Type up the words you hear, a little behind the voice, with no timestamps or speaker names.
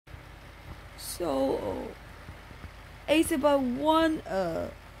So it's about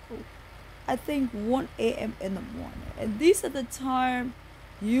I think 1 a.m. in the morning, and this at the time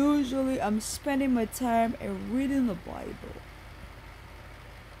usually I'm spending my time and reading the Bible.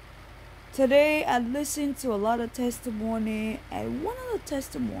 Today I listened to a lot of testimony, and one of the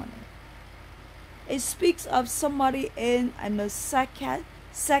testimony, it speaks of somebody in a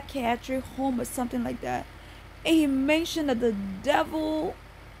psychiatric home or something like that, and he mentioned that the devil,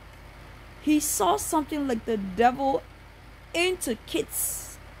 he saw something like the devil into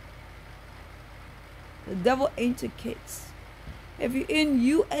kids. The devil into kids. If you're in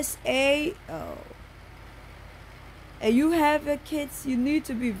USA and you have your kids, you need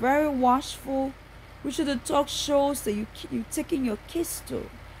to be very watchful which are the talk shows that you taking your kids to,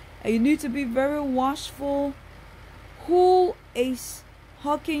 and you need to be very watchful who is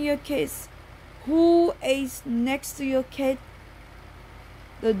hugging your kids, who is next to your kid.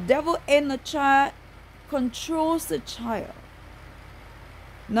 The devil in the child controls the child.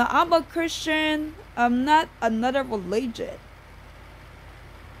 Now, I'm a Christian. I'm not another religion.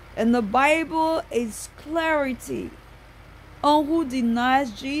 And the Bible is clarity on who denies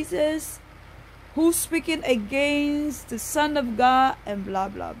Jesus, who's speaking against the Son of God, and blah,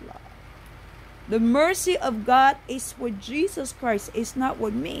 blah, blah. The mercy of God is with Jesus Christ. It's not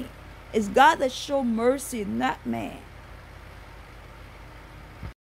with me. It's God that shows mercy, not man.